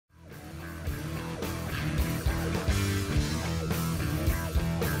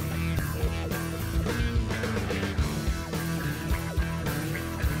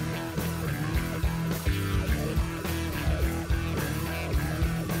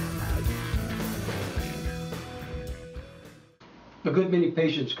A good many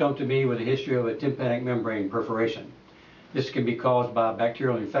patients come to me with a history of a tympanic membrane perforation. This can be caused by a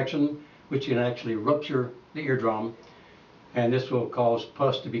bacterial infection, which can actually rupture the eardrum, and this will cause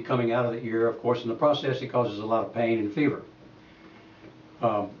pus to be coming out of the ear. Of course, in the process, it causes a lot of pain and fever.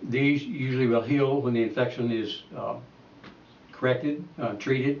 These usually will heal when the infection is corrected,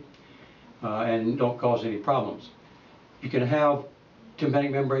 treated, and don't cause any problems. You can have tympanic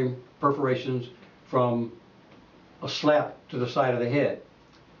membrane perforations from a slap to the side of the head,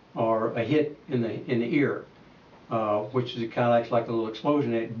 or a hit in the ear, which is kind of acts like a little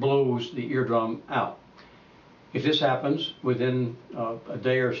explosion. It blows the eardrum out. If this happens within a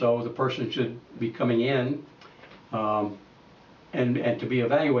day or so, the person should be coming in and to be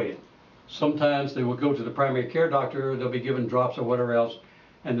evaluated. Sometimes they will go to the primary care doctor. They'll be given drops or whatever else,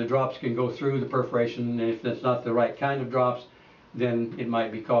 and the drops can go through the perforation. And if that's not the right kind of drops, then it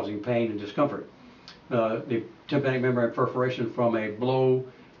might be causing pain and discomfort. The tympanic membrane perforation from a blow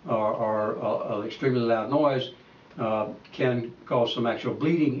or an extremely loud noise can cause some actual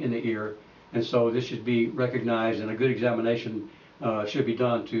bleeding in the ear, and so this should be recognized, and a good examination should be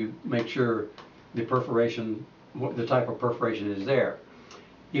done to make sure the perforation, the type of perforation is there.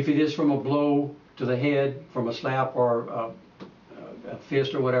 If it is from a blow to the head, from a slap or a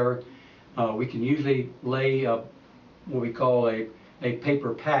fist or whatever, we can usually lay what we call a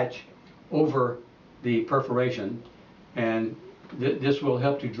paper patch over the perforation, and this will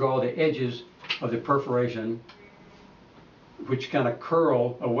help to draw the edges of the perforation, which kind of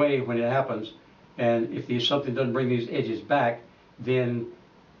curl away when it happens. And if something doesn't bring these edges back, then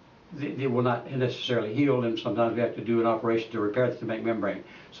it will not necessarily heal, and sometimes we have to do an operation to repair the tympanic membrane.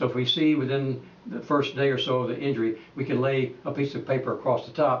 So if we see within the first day or so of the injury, we can lay a piece of paper across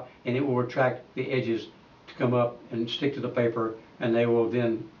the top, and it will retract the edges to come up and stick to the paper, and they will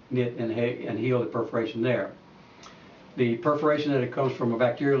then knit and heal the perforation there. The perforation that comes from a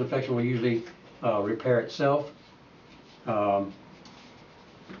bacterial infection will usually repair itself, and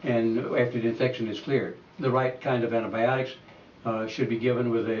after the infection is cleared. The right kind of antibiotics should be given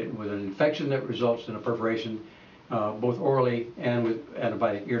with an infection that results in a perforation, both orally and with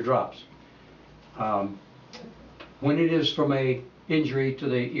antibiotic ear drops. When it is from a injury to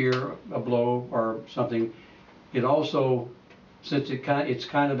the ear, a blow or something, it also, since it's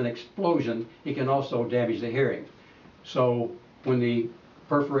kind of an explosion, it can also damage the hearing. So when the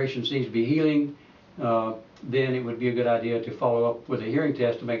perforation seems to be healing, then it would be a good idea to follow up with a hearing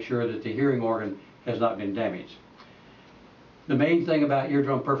test to make sure that the hearing organ has not been damaged. The main thing about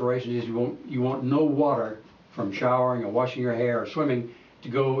eardrum perforation is you want no water from showering or washing your hair or swimming to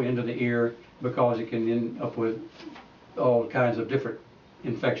go into the ear, because it can end up with all kinds of different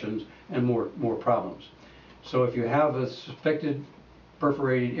infections and more problems. So if you have a suspected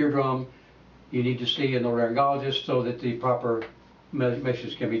perforated eardrum, you need to see an otolaryngologist so that the proper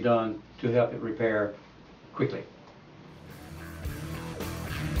measures can be done to help it repair quickly.